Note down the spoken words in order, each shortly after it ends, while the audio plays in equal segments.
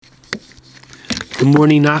Good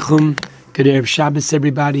morning, Nachum. Good Erev Shabbos,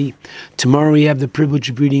 everybody. Tomorrow we have the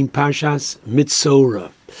privilege of reading Parshas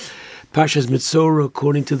Mitzorah. Parshas Mitzorah,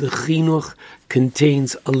 according to the Chinuch,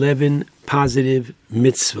 contains 11 positive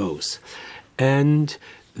mitzvos. And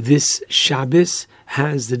this Shabbos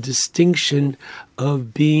has the distinction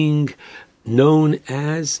of being known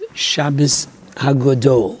as Shabbos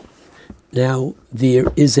HaGadol. Now, there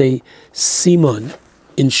is a simon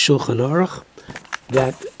in Shulchan Aruch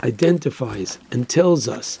that identifies and tells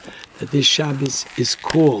us that this Shabbos is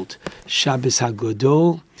called Shabbos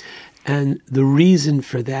HaGadol, and the reason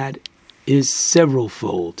for that is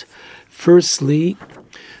severalfold. Firstly,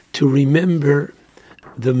 to remember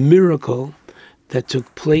the miracle that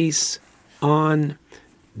took place on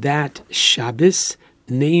that Shabbos,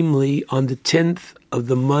 namely on the 10th of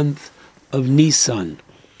the month of Nisan.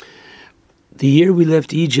 The year we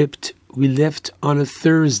left Egypt, we left on a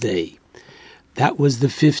Thursday. That was the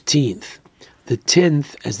 15th. The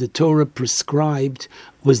 10th, as the Torah prescribed,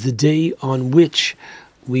 was the day on which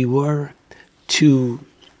we were to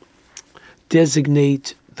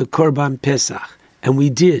designate the Korban Pesach. And we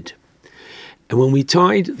did. And when we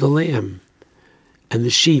tied the lamb and the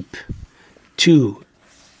sheep to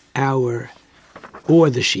our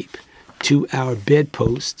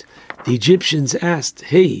bedpost, the Egyptians asked,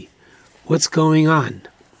 "Hey, what's going on?"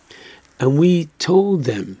 And we told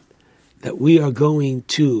them that we are going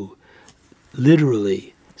to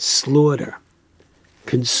literally slaughter,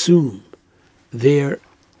 consume their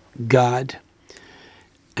God.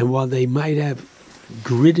 And while they might have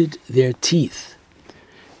gritted their teeth,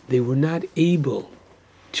 they were not able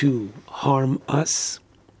to harm us.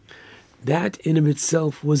 That in of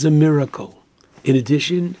itself was a miracle. In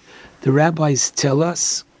addition, the rabbis tell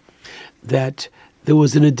us that there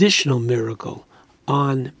was an additional miracle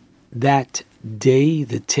on that day,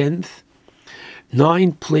 the 10th.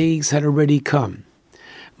 9 plagues had already come.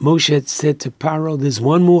 Moshe had said to Paro, there's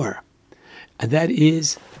one more, and that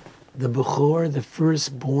is the Bechor, the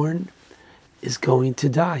firstborn, is going to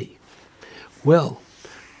die. Well,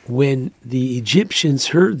 when the Egyptians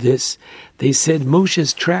heard this, they said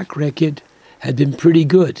Moshe's track record had been pretty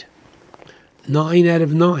good. 9 out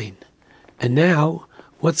of 9. And now,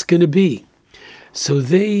 what's going to be? So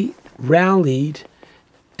they rallied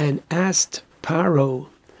and asked Paro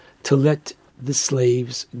to let the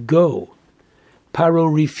slaves go.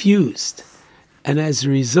 Paro refused, and as a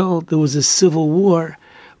result, there was a civil war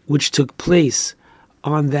which took place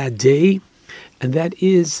on that day, and that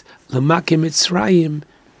is L'Make Mitzrayim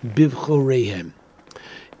Bivchorehem.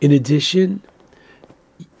 In addition,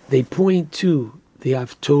 they point to the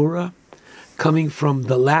Haftorah coming from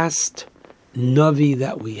the last Navi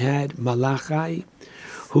that we had, Malachi,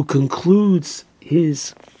 who concludes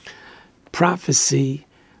his prophecy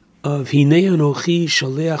of Hinei Anochi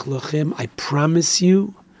Sholeach Lochem, I promise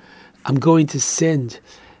you, I'm going to send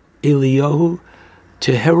Eliyahu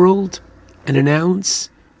to herald and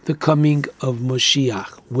announce the coming of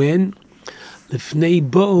Moshiach. When? Lifnei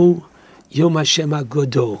Bo Yom Hashem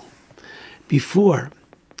HaGadol. Before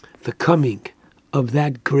the coming of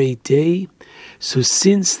that great day. So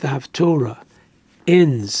since the Haftorah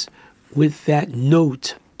ends with that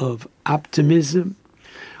note of optimism,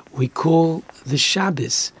 we call the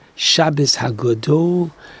Shabbos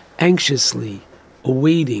HaGadol, anxiously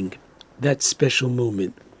awaiting that special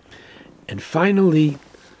moment. And finally,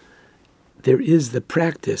 there is the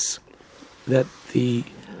practice that the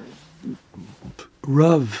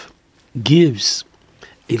Rav gives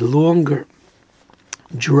a longer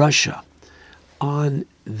drasha on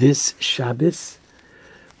this Shabbos,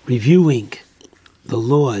 reviewing the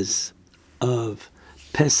laws of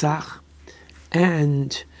Pesach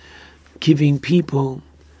and giving people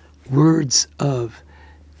words of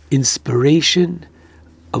inspiration,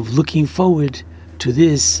 of looking forward to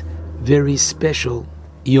this very special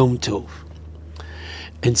Yom Tov.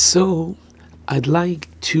 And so I'd like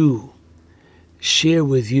to share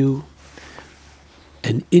with you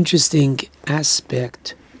an interesting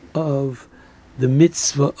aspect of the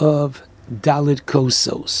mitzvah of Dalit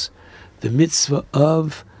Kosos, the mitzvah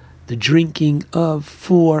of the drinking of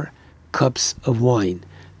 4 cups of wine,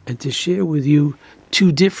 and to share with you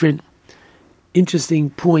 2 different interesting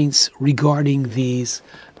points regarding these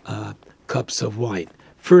cups of wine.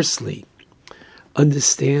 Firstly,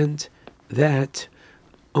 understand that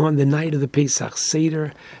on the night of the Pesach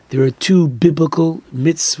Seder, there are 2 biblical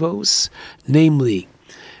mitzvos, namely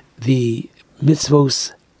the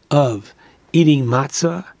mitzvos of eating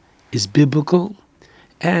matzah is biblical,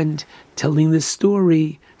 and telling the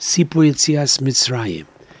story Sipur Yetzias Mitzrayim.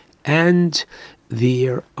 And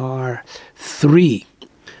there are 3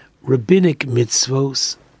 rabbinic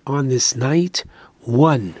mitzvos on this night.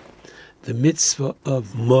 One, the mitzvah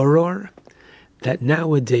of moror, that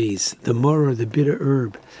nowadays the moror, the bitter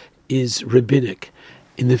herb, is rabbinic.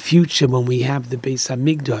 In the future, when we have the Beis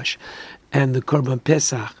Hamikdash and the Korban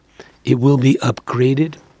Pesach, it will be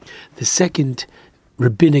upgraded. The second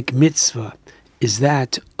rabbinic mitzvah is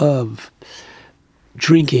that of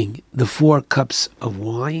drinking the 4 cups of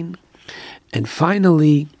wine. And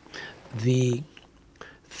finally, the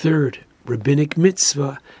third rabbinic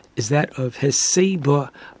mitzvah is that of heseba,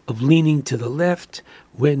 of leaning to the left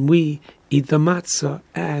when we eat the matzah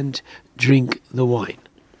and drink the wine.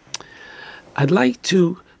 I'd like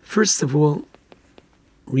to, first of all,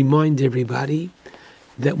 remind everybody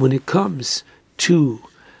that when it comes to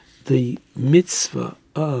the mitzvah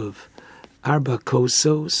of Arba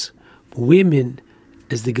Kosos, women,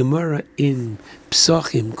 as the Gemara in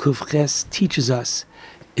Psachim Kufches teaches us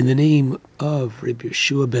in the name of Rabbi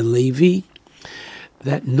Yeshua ben Levi,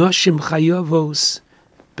 that Noshim Chayavos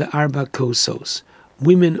be'Arba Kosos,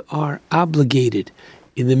 women are obligated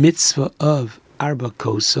in the mitzvah of Arba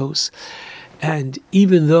Kosos, and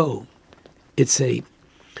even though it's a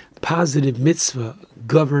positive mitzvah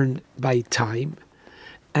governed by time,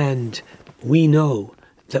 and we know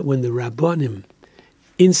that when the Rabbanim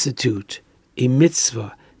institute a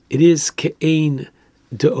mitzvah, it is ke'ein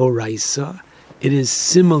de'oraisa, it is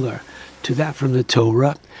similar to that from the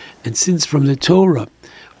Torah, and since from the Torah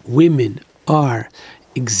women are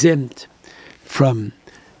exempt from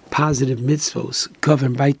positive mitzvahs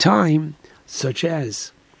governed by time, such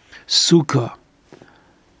as sukkah,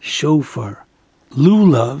 shofar,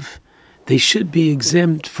 lulav, they should be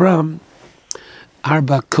exempt from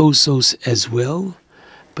Arba Kosos as well.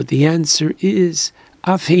 But the answer is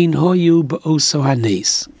Afhein Hoyu Ba'oso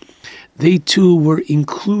Hanes. They too were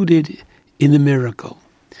included in the miracle,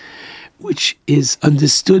 which is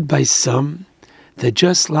understood by some that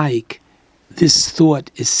just like this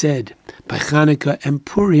thought is said by Chanukah and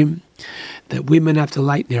Purim, that women have to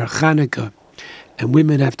light their Chanukah and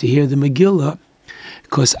women have to hear the Megillah,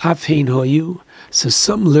 because Afhein Hoyu, so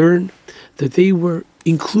some learn that they were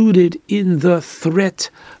included in the threat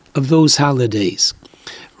of those holidays,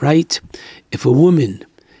 right? If a woman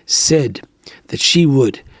said that she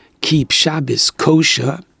would keep Shabbos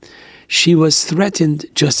kosher, she was threatened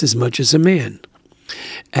just as much as a man.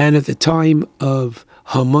 And at the time of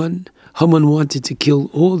Haman wanted to kill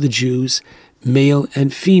all the Jews, male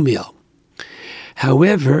and female.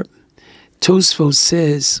 However, Tosfos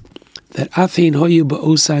says that Afein Hoyu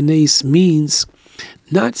Ba'oso Hanes means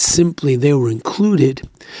not simply they were included,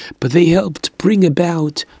 but they helped bring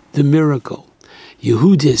about the miracle.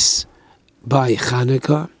 Yehudis by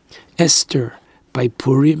Chanukah, Esther by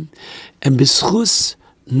Purim, and B'schus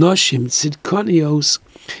Noshim Tzidkonios,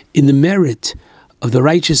 in the merit of the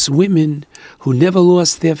righteous women who never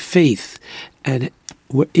lost their faith and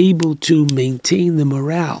were able to maintain the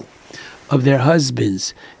morale of their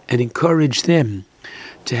husbands and encourage them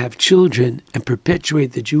to have children and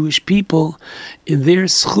perpetuate the Jewish people. In their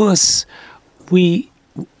schus, we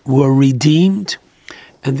were redeemed,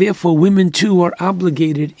 and therefore women too are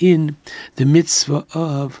obligated in the mitzvah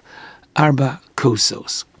of Arba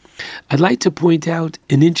Kosos. I'd like to point out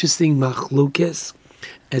an interesting machlokes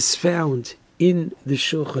as found in the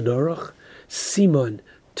Shulchan Aruch, Simon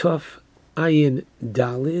Tov Ayin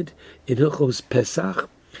Dalid in Hilchos Pesach,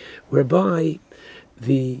 whereby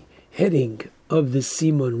the heading of the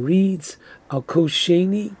Simon reads, Al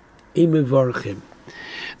Kosheni Emevarchim.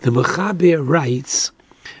 The Mechaber writes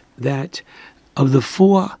that of the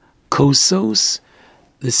 4 Kosos,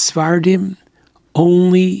 the Sfardim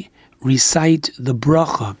only recite the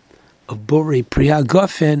bracha of Borei Pri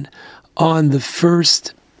HaGofen on the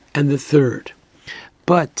 1st and the 3rd.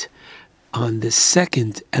 But on the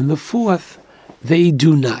 2nd and the 4th, they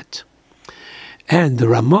do not. And the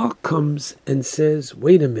Ramah comes and says,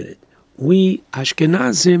 wait a minute, we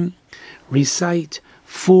Ashkenazim recite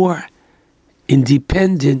 4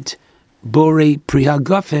 independent Borei Pri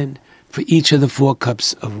HaGofen for each of the 4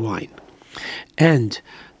 cups of wine. And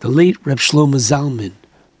the late Reb Shlomo Zalman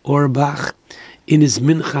Auerbach, in his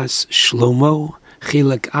Minchas Shlomo,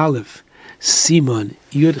 Chilek Aleph, Simon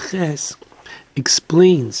Yud Ches,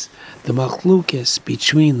 explains the machlokes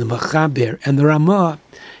between the Mechaber and the Ramah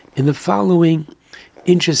in the following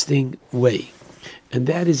interesting way. And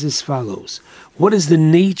that is as follows. What is the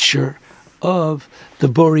nature of the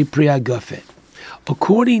Borei Pri HaGofen?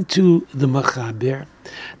 According to the Mechaber,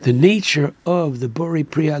 the nature of the Borei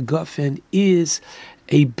Pri HaGofen is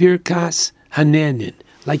a Birkas Hananin,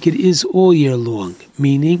 like it is all year long,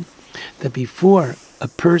 meaning that before a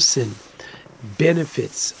person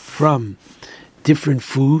benefits from different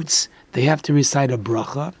foods, they have to recite a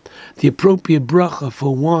bracha. The appropriate bracha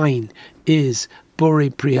for wine is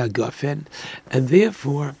Borei Pri HaGofen, and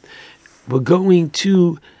therefore we're going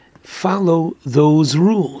to follow those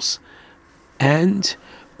rules. And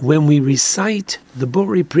when we recite the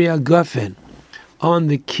Borei Pri HaGofen on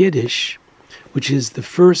the Kiddush, which is the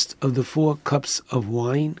first of the 4 cups of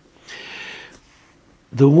wine,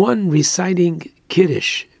 the one reciting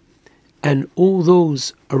Kiddush and all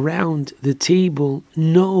those around the table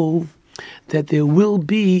know that there will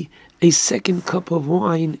be a second cup of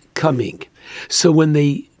wine coming. So when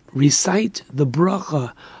they recite the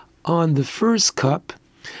bracha on the first cup,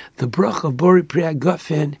 the bracha of Borei Pri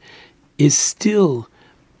HaGofen is still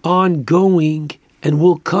ongoing and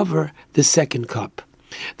will cover the second cup.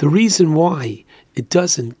 The reason why it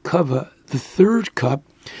doesn't cover the third cup,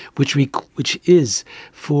 which is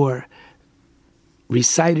for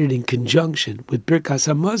recited in conjunction with Birkas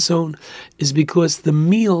Hamazon, is because the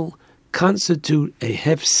meal constitute a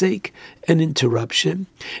hefsek, an interruption,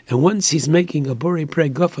 and once he's making a Borei Pri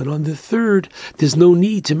HaGofen on the third, there's no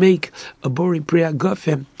need to make a Borei Pri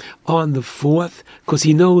HaGofen on the fourth, because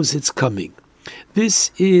he knows it's coming.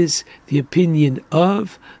 This is the opinion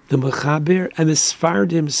of the Mechaber, and the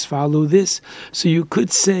Sfardim follow this. So you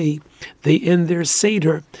could say they end their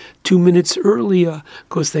Seder 2 minutes earlier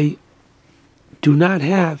because they do not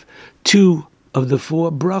have 2 of the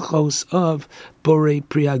 4 brachos of Borei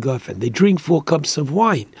Pri HaGofen. They drink 4 cups of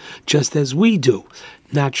wine, just as we do,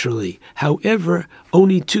 naturally. However,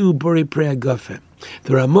 only 2 Borei Pri HaGofen.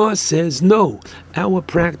 The Ramah says, no, our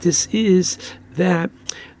practice is that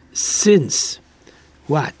since,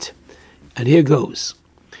 what? And here goes.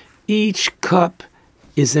 Each cup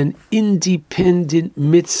is an independent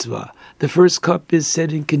mitzvah. The first cup is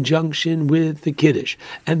said in conjunction with the Kiddush,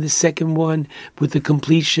 and the second one with the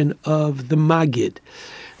completion of the Magid,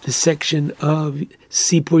 the section of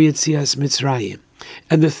Sipur Yetzias Mitzrayim,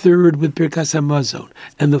 and the third with Birkas Hamazon,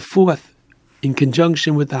 and the fourth in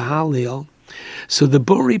conjunction with the Hallel. So the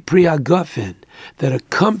Borei Pri HaGofen that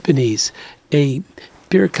accompanies a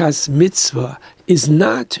Birkas mitzvah is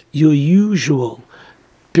not your usual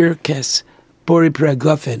Birkas Borei Pri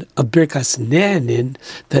HaGofen, a Birkas Ne'anin,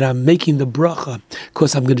 that I'm making the bracha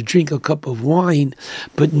because I'm going to drink a cup of wine.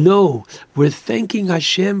 But no, we're thanking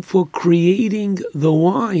Hashem for creating the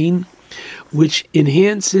wine, which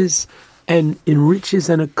enhances and enriches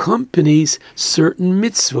and accompanies certain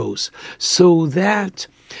mitzvos, so that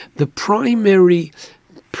the primary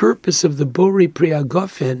purpose of the Borei Pri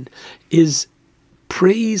HaGofen is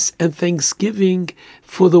praise and thanksgiving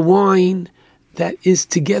for the wine that is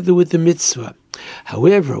together with the mitzvah.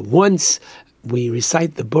 However, once we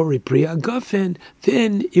recite the Borei Pri HaGofen,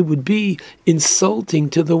 then it would be insulting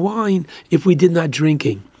to the wine if we did not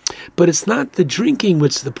drinking. But it's not the drinking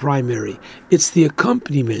which is the primary, it's the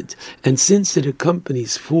accompaniment. And since it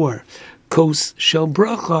accompanies 4 kos shel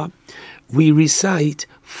bracha, we recite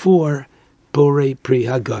 4 Borei Pri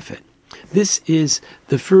HaGofen. This is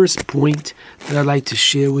the first point that I'd like to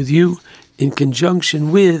share with you in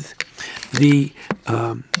conjunction with the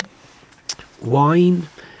wine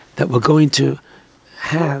that we're going to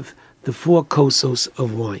have, the 4 kosos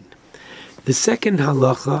of wine. The second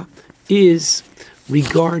halacha is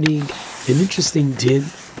regarding an interesting din,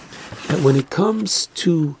 that when it comes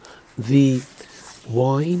to the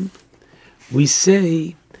wine, we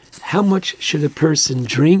say, how much should a person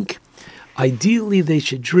drink? Ideally, they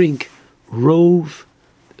should drink rov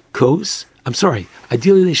kos.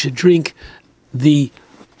 Ideally they should drink the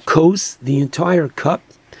kos, the entire cup,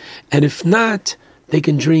 and if not, they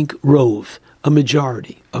can drink rov, a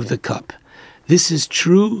majority of the cup. This is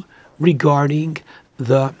true regarding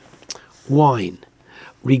the wine.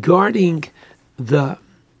 Regarding the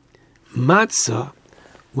matzah,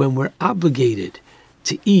 when we're obligated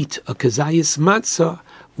to eat a kazayas matzah,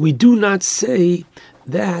 we do not say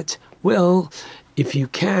that, well, if you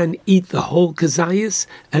can, eat the whole kazayas,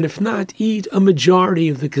 and if not, eat a majority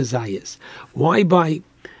of the kazayas. Why by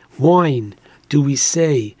wine do we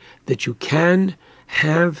say that you can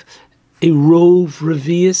have a rov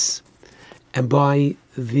revius, and by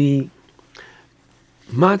the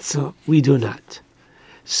matzah we do not?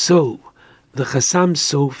 So, the Chasam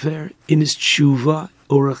Sofer, in his Tshuva,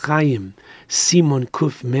 Orach Chaim, Simon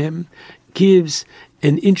Kuf Mem, gives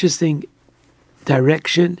an interesting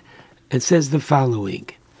direction and says the following.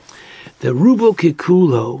 The Rubo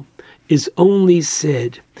Kikulo is only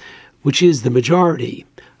said, which is the majority,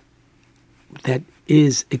 that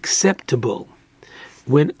is acceptable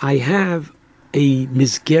when I have a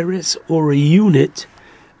misgeres or a unit,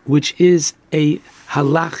 which is a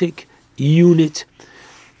halachic unit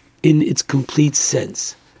in its complete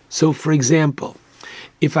sense. So, for example,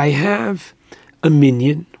 if I have a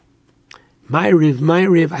minyan,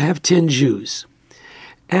 Ma'ariv, I have 10 Jews,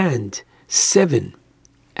 and 7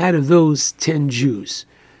 out of those 10 Jews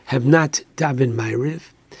have not daven Ma'ariv.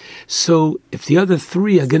 So if the other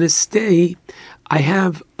 3 are going to stay, I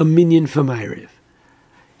have a minyan for Ma'ariv.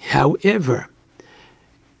 However,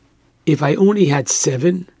 if I only had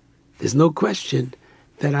 7, there's no question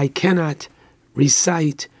that I cannot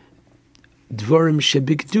recite Dvorim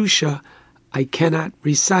Shebikdusha. I cannot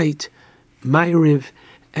recite Ma'ariv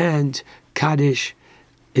and Kaddish,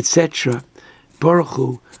 etc., Baruch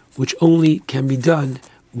Hu, which only can be done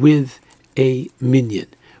with a minyan.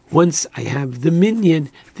 Once I have the minyan,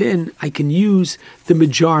 then I can use the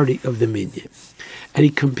majority of the minyan. And he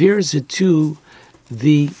compares it to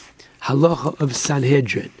the halacha of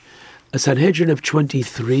Sanhedrin, a Sanhedrin of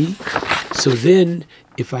 23. So then,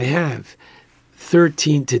 if I have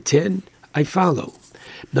 13 to 10, I follow.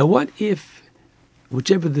 Now, what if,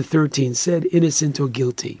 whichever the 13 said, innocent or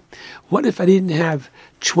guilty, what if I didn't have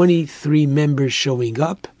 23 members showing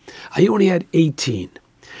up? I only had 18.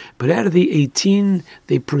 But out of the 18,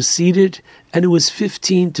 they proceeded, and it was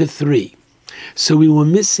 15 to 3. So we were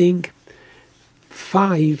missing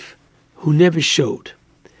 5 who never showed.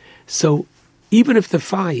 So even if the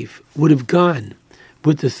 5 would have gone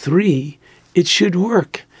with the 3, it should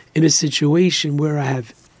work in a situation where I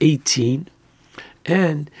have 18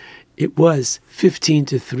 and it was 15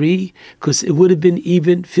 to 3, because it would have been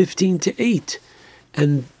even 15 to 8,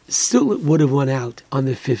 and still it would have went out on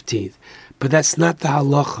the 15th. But that's not the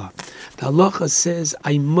halacha. The halacha says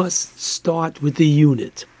I must start with the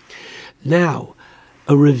unit. Now,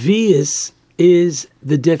 a revius is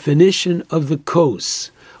the definition of the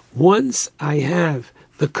kos. Once I have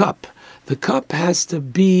the cup has to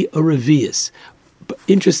be a revius. But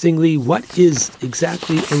interestingly, what is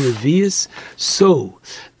exactly a revius? So,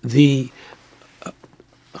 the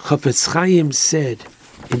Chafetz Chaim said,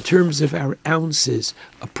 in terms of our ounces,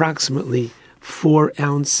 approximately 4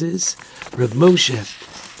 ounces. Rav Moshe,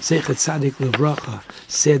 Zeichet Tzadik Livracha,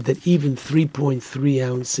 said that even 3.3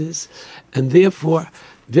 ounces, and therefore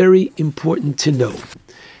very important to know.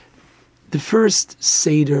 The first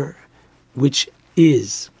Seder, which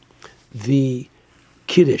is the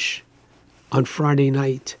Kiddush on Friday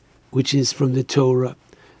night, which is from the Torah,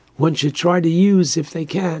 one should try to use, if they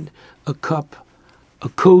can, a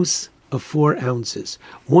kos of 4 ounces.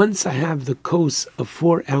 Once I have the kos of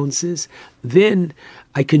 4 ounces, then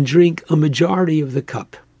I can drink a majority of the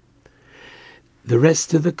cup. The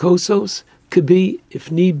rest of the kosos could be,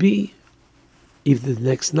 if need be, either the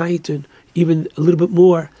next night and even a little bit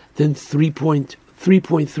more than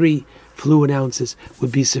 3.3 fluid ounces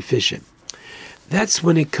would be sufficient. That's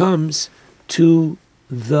when it comes to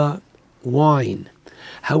the wine.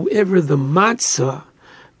 However, the matzah,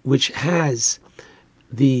 which has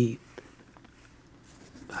the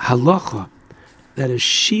halacha that a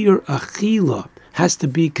shir achila has to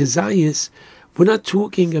be kazayis, we're not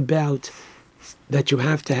talking about that you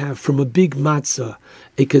have to have from a big matzah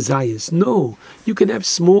a kazayis. No, you can have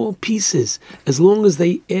small pieces as long as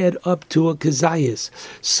they add up to a kazayis.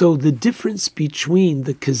 So the difference between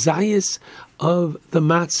the kazayis of the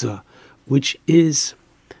matzah, which is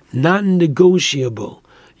non-negotiable,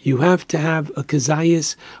 you have to have a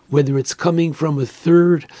kazayis, whether it's coming from a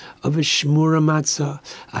third of a shmura matzah,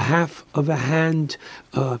 a half of a half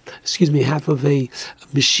of a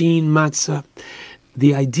machine matzah.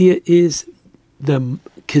 The idea is the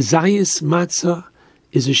kazayis matzah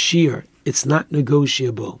is a shear. It's not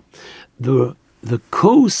negotiable. The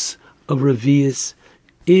kos of revius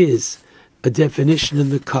is a definition in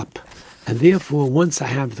the cup. And therefore, once I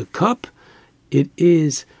have the cup, it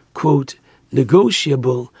is, quote,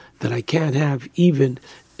 negotiable that I can't have even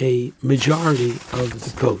a majority of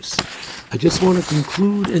the kos. I just want to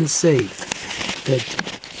conclude and say that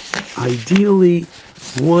ideally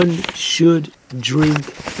one should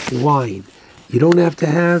drink wine. You don't have to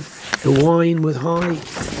have the wine with high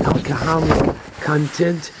alcoholic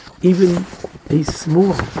content, even a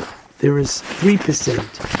small. There is 3%,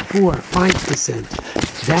 4%,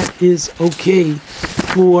 5%. That is okay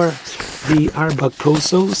for the Arba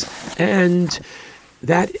Kosos, and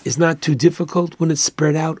that is not too difficult when it's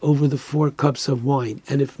spread out over the 4 cups of wine.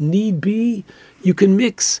 And if need be, you can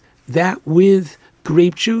mix that with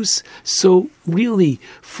grape juice. So really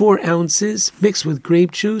 4 ounces mixed with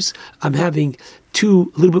grape juice, I'm having a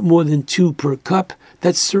little bit more than 2 per cup.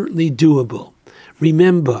 That's certainly doable.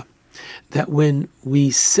 Remember that when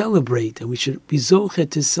we celebrate, and we should be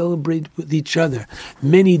zochet to celebrate with each other,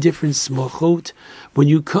 many different smachot, when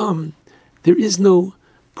you come, there is no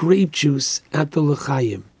grape juice at the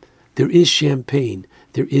l'chaim. There is champagne.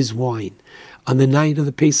 There is wine. On the night of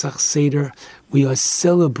the Pesach Seder, we are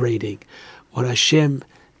celebrating what Hashem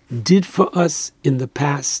did for us in the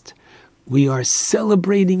past. We are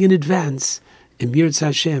celebrating in advance, in Mirz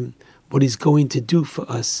Hashem, what He's going to do for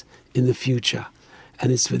us in the future.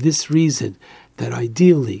 And it's for this reason that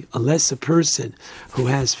ideally, unless a person who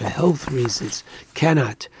has, for health reasons,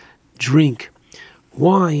 cannot drink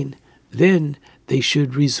wine, then they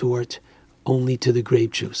should resort only to the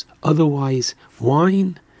grape juice. Otherwise,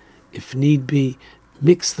 wine, if need be,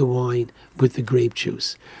 mix the wine with the grape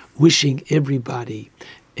juice. Wishing everybody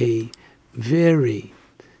a very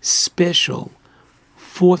special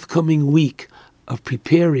forthcoming week of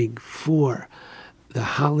preparing for the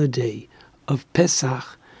holiday of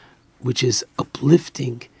Pesach, which is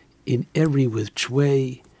uplifting in every which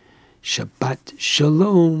way. Shabbat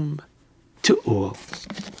Shalom to all.